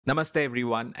Namaste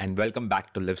everyone and welcome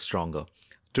back to LiveStronger.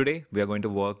 Today we are going to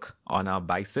work on our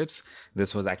biceps.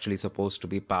 This was actually supposed to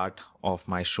be part of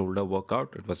my shoulder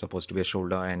workout. It was supposed to be a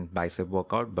shoulder and bicep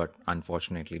workout, but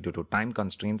unfortunately due to time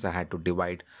constraints I had to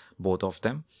divide both of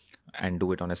them and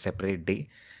do it on a separate day.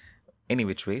 Any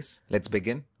which ways, let's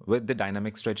begin with the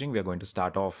dynamic stretching. We are going to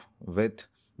start off with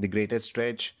the greatest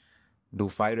stretch. Do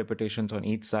 5 repetitions on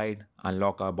each side,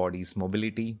 unlock our body's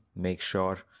mobility, make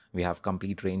sure we have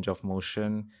complete range of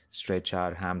motion, stretch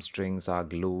our hamstrings, our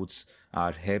glutes,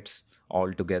 our hips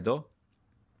all together.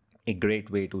 A great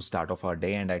way to start off our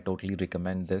day, and I totally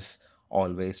recommend this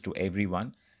always to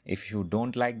everyone. If you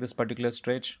don't like this particular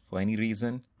stretch for any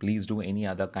reason, please do any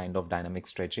other kind of dynamic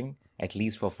stretching at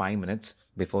least for 5 minutes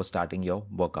before starting your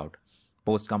workout.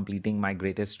 Post completing my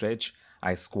greatest stretch,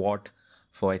 I squat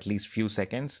for at least few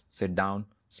seconds, sit down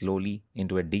slowly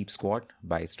into a deep squat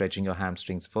by stretching your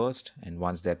hamstrings first, and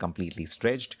once they're completely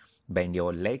stretched, bend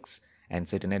your legs and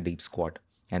sit in a deep squat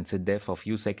and sit there for a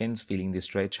few seconds, feeling the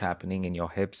stretch happening in your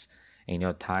hips, in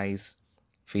your thighs.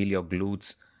 Feel your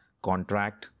glutes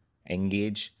contract,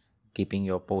 engage, keeping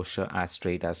your posture as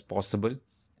straight as possible.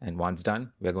 And once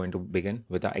done, we're going to begin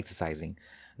with our exercising.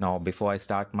 Now, before I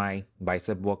start my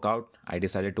bicep workout, I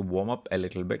decided to warm up a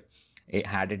little bit.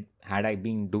 Had I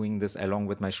been doing this along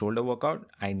with my shoulder workout,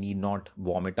 I need not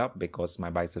warm it up because my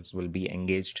biceps will be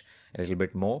engaged a little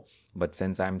bit more. But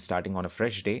since I'm starting on a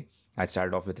fresh day, I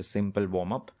started off with a simple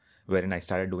warm up wherein I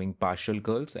started doing partial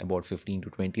curls, about 15 to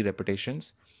 20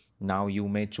 repetitions. Now you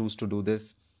may choose to do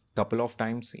this couple of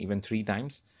times, even 3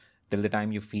 times, till the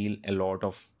time you feel a lot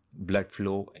of blood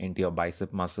flow into your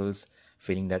bicep muscles,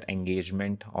 feeling that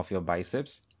engagement of your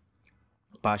biceps.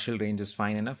 Partial range is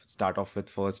fine enough. Start off with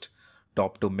first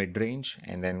top to mid range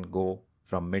and then go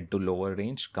from mid to lower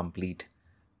range, complete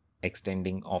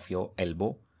extending of your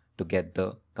elbow to get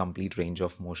the complete range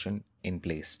of motion in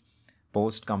place.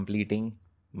 Post completing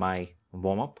my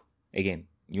warm up, again,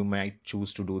 you might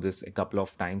choose to do this a couple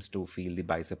of times to feel the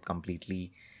bicep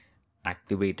completely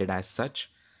activated as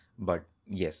such. But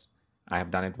yes, I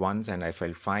have done it once and I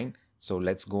felt fine. So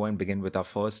let's go and begin with our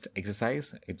first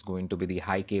exercise. It's going to be the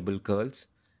high cable curls.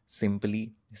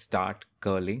 Simply start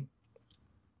curling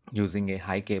using a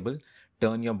high cable.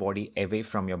 Turn your body away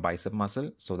from your bicep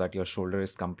muscle so that your shoulder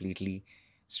is completely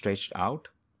stretched out.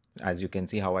 As you can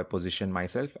see how I position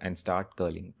myself, and start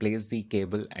curling. Place the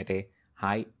cable at a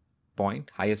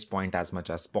highest point as much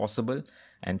as possible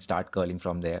and start curling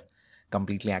from there.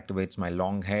 Completely activates my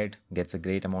long head, gets a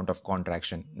great amount of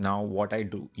contraction. Now what I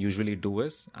usually do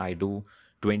is I do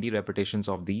 20 repetitions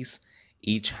of these,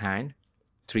 each hand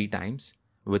 3 times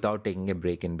without taking a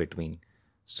break in between.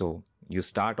 So you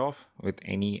start off with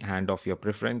any hand of your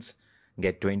preference,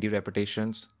 get 20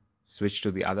 repetitions, switch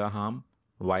to the other arm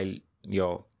while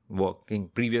your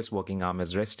previous working arm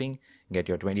is resting, get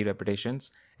your 20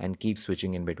 repetitions and keep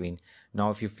switching in between. Now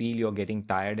if you feel you're getting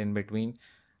tired in between,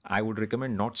 I would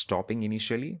recommend not stopping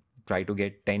initially. Try to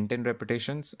get 10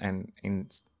 repetitions and in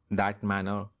that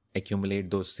manner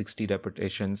accumulate those 60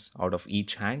 repetitions out of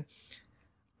each hand.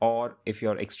 Or if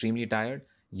you're extremely tired,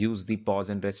 use the pause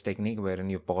and rest technique wherein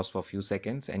you pause for a few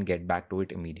seconds and get back to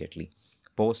it immediately.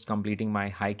 Post completing my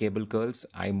high cable curls,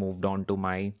 I moved on to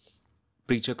my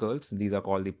preacher curls. These are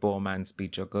called the poor man's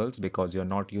preacher curls because you're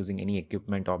not using any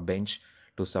equipment or bench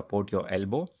to support your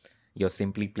elbow. You're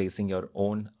simply placing your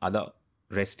own other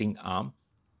resting arm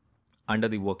under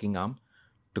the working arm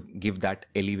to give that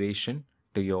elevation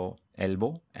to your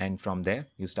elbow, and from there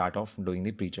you start off doing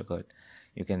the preacher curl.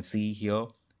 You can see here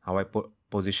how I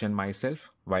position myself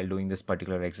while doing this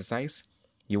particular exercise.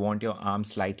 You want your arm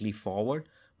slightly forward.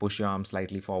 Push your arm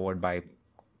slightly forward by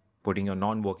putting your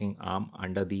non-working arm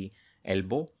under the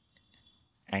elbow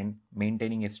and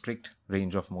maintaining a strict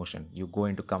range of motion. You go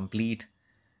into complete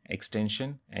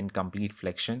extension and complete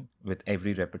flexion with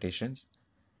every repetition.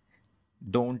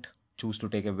 Don't choose to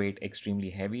take a weight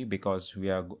extremely heavy because we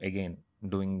are again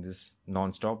doing this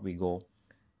non-stop. We go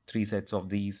 3 sets of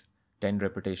these, 10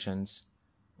 repetitions,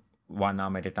 1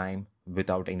 arm at a time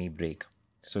without any break.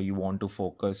 So you want to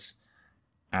focus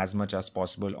as much as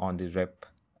possible on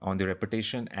the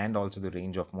repetition and also the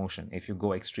range of motion. If you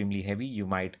go extremely heavy, you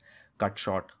might cut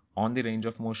short on the range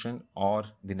of motion or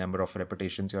the number of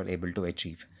repetitions you are able to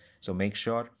achieve. So make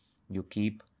sure you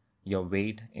keep your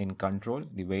weight in control.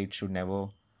 The weight should never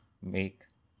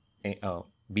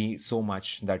be so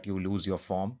much that you lose your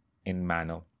form in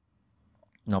manner.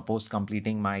 Now post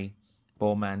completing my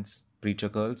poor man's preacher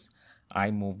curls, I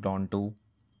moved on to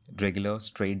regular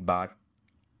straight bar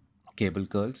cable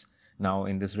curls. Now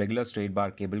in this regular straight bar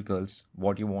cable curls,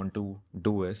 what you want to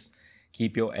do is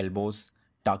keep your elbows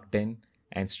tucked in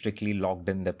and strictly locked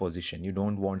in the position. You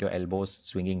don't want your elbows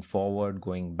swinging forward,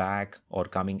 going back, or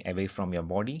coming away from your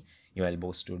body. Your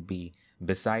elbows should be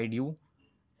beside you,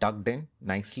 tucked in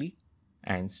nicely,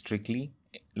 and strictly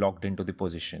locked into the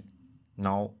position.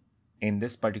 Now, in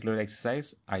this particular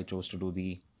exercise, I chose to do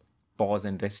the pause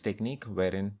and rest technique,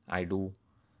 wherein I do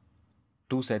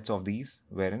 2 sets of these,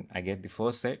 wherein I get the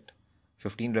first set,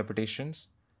 15 repetitions,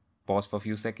 pause for a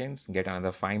few seconds, get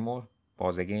another 5 more,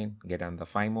 pause again, get another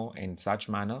 5 more. In such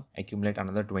manner, accumulate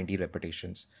another 20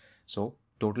 repetitions. So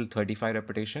total 35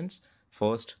 repetitions,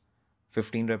 first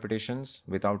 15 repetitions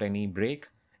without any break,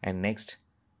 and next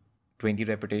 20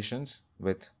 repetitions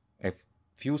with a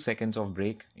few seconds of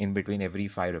break in between every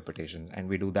 5 repetitions, and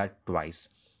we do that twice.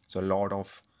 So a lot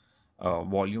of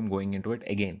volume going into it.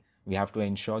 Again, we have to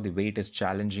ensure the weight is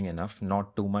challenging enough,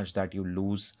 not too much that you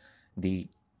lose the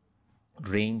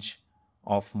range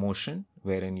of motion,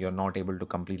 wherein you're not able to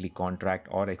completely contract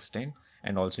or extend,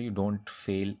 and also you don't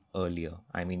fail earlier.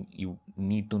 I mean, you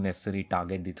need to necessarily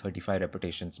target the 35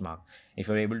 repetitions mark. If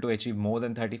you're able to achieve more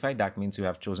than 35, that means you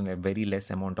have chosen a very less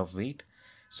amount of weight.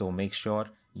 So make sure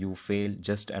you fail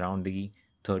just around the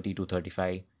 30 to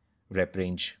 35 rep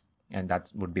range, and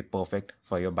that would be perfect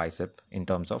for your bicep in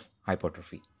terms of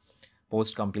hypertrophy.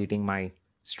 Post completing my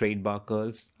straight bar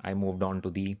curls, I moved on to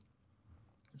the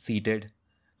seated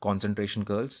concentration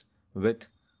curls with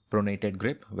pronated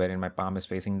grip, wherein my palm is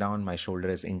facing down, my shoulder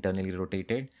is internally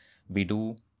rotated. We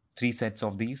do 3 sets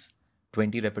of these,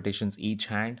 20 repetitions each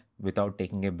hand without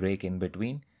taking a break in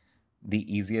between.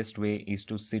 The easiest way is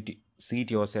to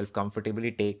seat yourself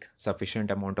comfortably, take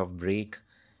sufficient amount of break,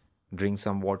 drink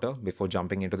some water before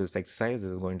jumping into this exercise.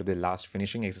 This is going to be the last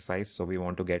finishing exercise, so we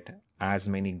want to get as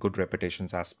many good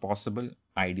repetitions as possible,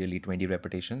 ideally 20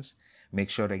 repetitions. Make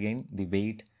sure again the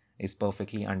weight is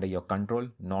perfectly under your control,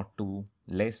 not too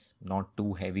less, not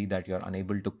too heavy that you're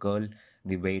unable to curl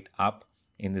the weight up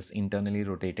in this internally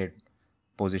rotated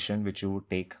position which you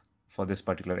take for this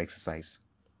particular exercise.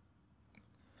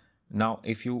 Now,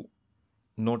 if you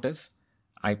notice,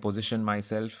 I position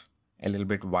myself a little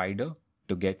bit wider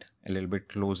to get a little bit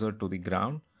closer to the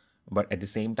ground, but at the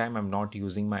same time, I'm not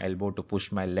using my elbow to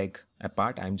push my leg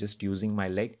apart. I'm just using my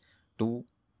leg to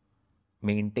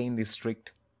maintain the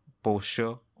strict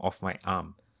posture of my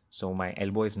arm. So my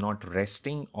elbow is not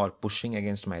resting or pushing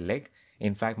against my leg.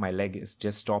 In fact, my leg is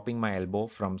just stopping my elbow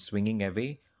from swinging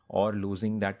away or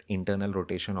losing that internal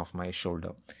rotation of my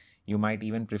shoulder. You might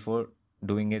even prefer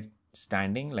doing it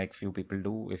standing, like few people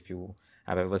do. If you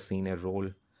have ever seen a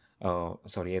reel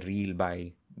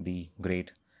by the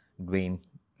great Dwayne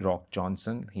Rock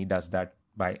Johnson, he does that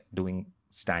by doing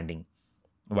standing,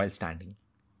 while standing.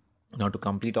 Now, to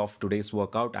complete off today's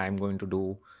workout, I am going to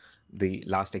do the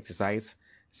last exercise,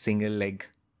 single leg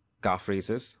calf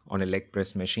raises on a leg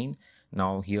press machine.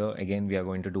 Now here again, we are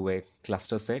going to do a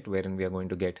cluster set wherein we are going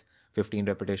to get 15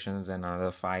 repetitions and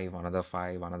another 5, another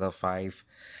 5, another 5.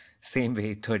 Same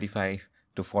way, 35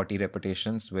 to 40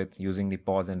 repetitions with using the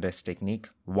pause and rest technique,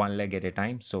 one leg at a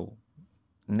time. So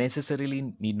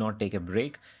necessarily need not take a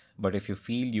break, but if you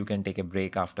feel, you can take a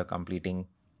break after completing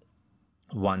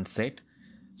one set.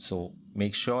 So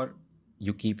make sure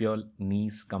you keep your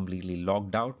knees completely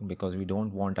locked out, because we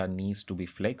don't want our knees to be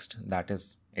flexed. That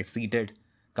is a seated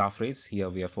calf raise. Here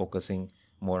we are focusing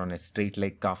more on a straight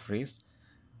leg calf raise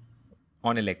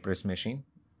on a leg press machine.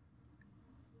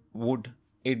 Would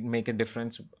it make a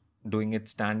difference doing it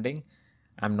standing?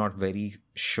 I'm not very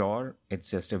sure.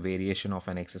 It's just a variation of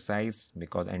an exercise,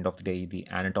 because end of the day,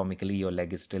 anatomically your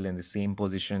leg is still in the same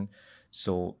position,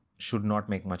 so should not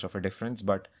make much of a difference.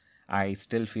 But I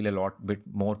still feel a bit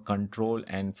more control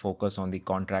and focus on the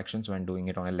contractions when doing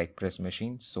it on a leg press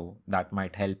machine. So that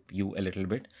might help you a little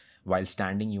bit. While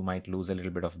standing, you might lose a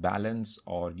little bit of balance,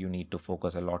 or you need to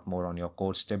focus a lot more on your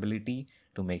core stability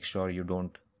to make sure you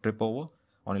don't trip over.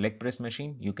 On a leg press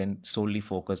machine, you can solely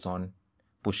focus on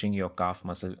pushing your calf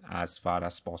muscle as far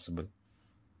as possible.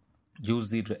 Use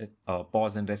the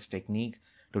pause and rest technique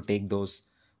to take those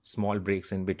small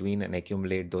breaks in between and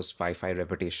accumulate those 5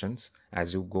 repetitions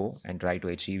as you go, and try to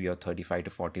achieve your 35 to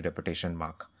 40 repetition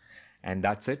mark. And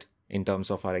that's it in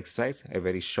terms of our exercise. A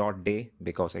very short day,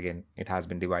 because again, it has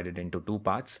been divided into 2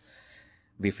 parts.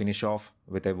 We finish off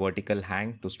with a vertical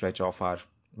hang to stretch off our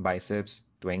biceps,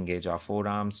 to engage our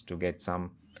forearms, to get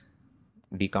some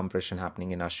decompression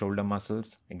happening in our shoulder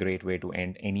muscles. A great way to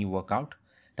end any workout.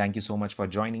 Thank you so much for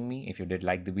joining me. If you did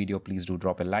like the video, please do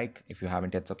drop a like. If you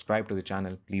haven't yet subscribed to the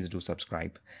channel, please do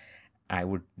subscribe. I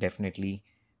would definitely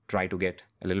try to get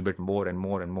a little bit more and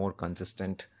more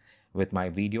consistent with my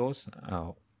videos.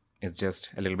 It's just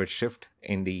a little bit shift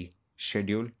in the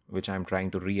schedule, which I'm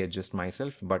trying to readjust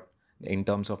myself, but in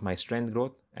terms of my strength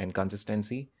growth and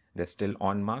consistency, they're still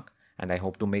on mark, and I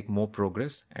hope to make more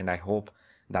progress. And I hope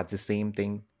that's the same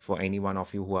thing for any one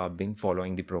of you who have been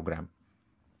following the program.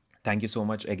 Thank you so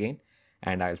much again,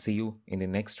 and I'll see you in the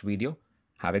next video.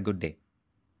 Have a good day.